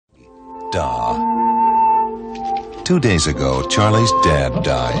Da. 2 days ago, Charlie's dad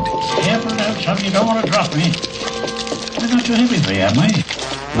died. Careful now, son, you don't want to drop me. I'm not too heavy for you, am I?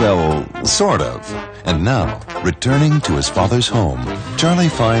 Well, sort of. And now, returning to his father's home, Charlie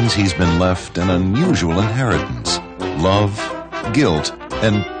finds he's been left an unusual inheritance. Love, guilt,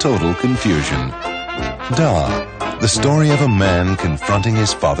 and total confusion. Da, the story of a man confronting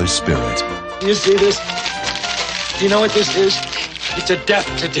his father's spirit. You see this? Do you know what this is? It's a death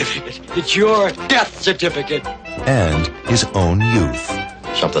certificate. It's your death certificate. And his own youth.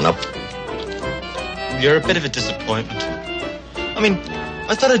 Something up? You're a bit of a disappointment. I mean,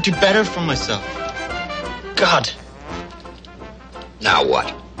 I thought I'd do better for myself. God. Now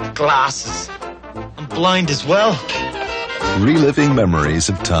what? Glasses. I'm blind as well. Reliving memories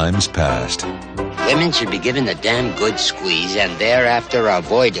of times past. Women should be given a damn good squeeze and thereafter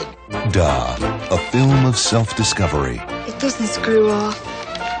avoided. Da, a film of self-discovery. It doesn't screw off.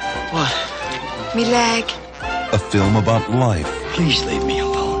 What? Me leg. A film about life. Please leave me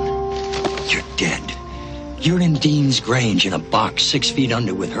alone. You're dead. You're in Dean's Grange in a box 6 feet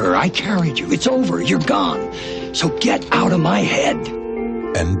under with her. I carried you. It's over. You're gone. So get out of my head.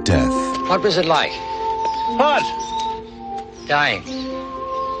 And death. What was it like? What? Dying.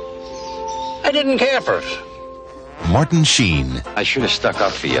 I didn't care for it. Martin Sheen. I should have stuck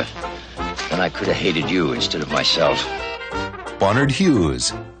up for you. Then I could have hated you instead of myself. Barnard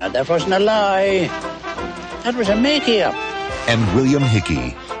Hughes. And that wasn't a lie. That was a make-up. And William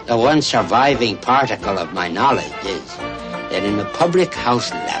Hickey. The one surviving particle of my knowledge is that in a public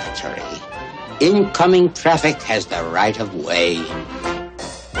house lavatory, incoming traffic has the right of way.